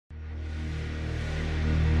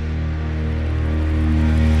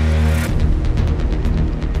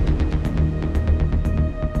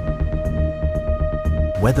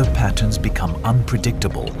weather patterns become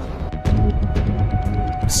unpredictable.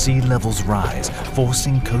 Sea levels rise,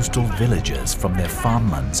 forcing coastal villagers from their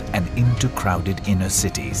farmlands and into crowded inner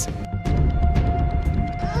cities.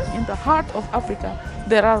 In the heart of Africa,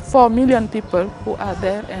 there are 4 million people who are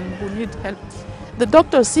there and who need help. The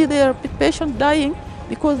doctors see their patients dying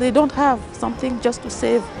because they don't have something just to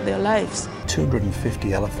save their lives.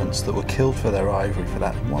 250 elephants that were killed for their ivory for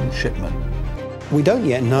that one shipment. We don't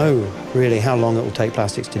yet know really how long it will take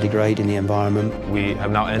plastics to degrade in the environment. We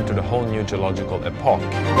have now entered a whole new geological epoch.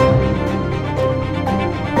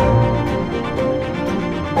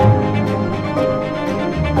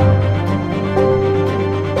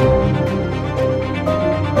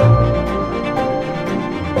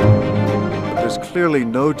 There's clearly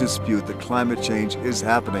no dispute that climate change is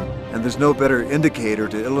happening, and there's no better indicator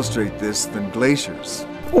to illustrate this than glaciers.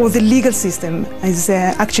 Or the legal system is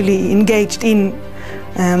actually engaged in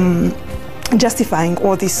justifying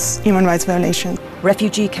all these human rights violations.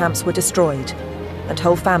 Refugee camps were destroyed and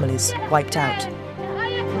whole families wiped out.